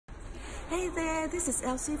Hey there, this is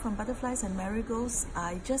Elsie from Butterflies and Marigolds.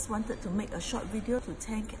 I just wanted to make a short video to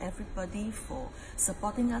thank everybody for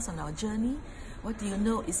supporting us on our journey. What do you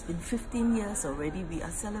know, it's been 15 years already. We are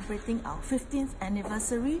celebrating our 15th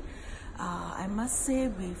anniversary. I must say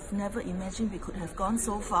we've never imagined we could have gone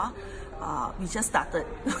so far. We just started,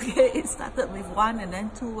 okay? It started with 1 and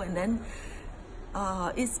then 2 and then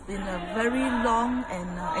it's been a very long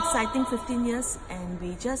and exciting 15 years, and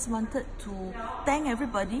we just wanted to thank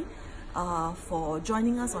everybody for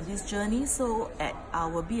joining us on this journey. So at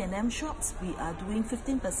our B&M shops, we are doing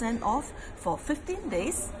 15% off for 15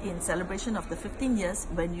 days in celebration of the 15 years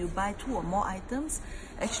when you buy 2 or more items.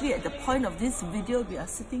 Actually, at the point of this video, we are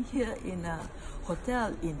sitting here in a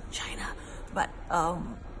hotel in China, but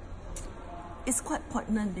it's quite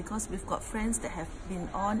poignant because we've got friends that have been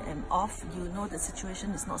on and off. You know, the situation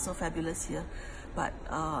is not so fabulous here, but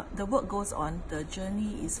the work goes on, the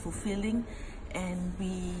journey is fulfilling, and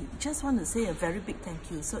we just want to say a very big thank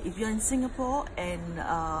you. So if you're in Singapore and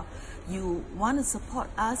you want to support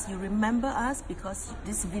us, you remember us because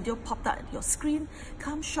this video popped up at your screen,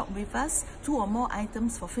 come shop with us. 2 or more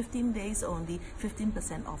items for 15 days only,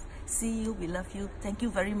 15% off. See you, we love you. Thank you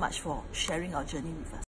very much for sharing our journey with us.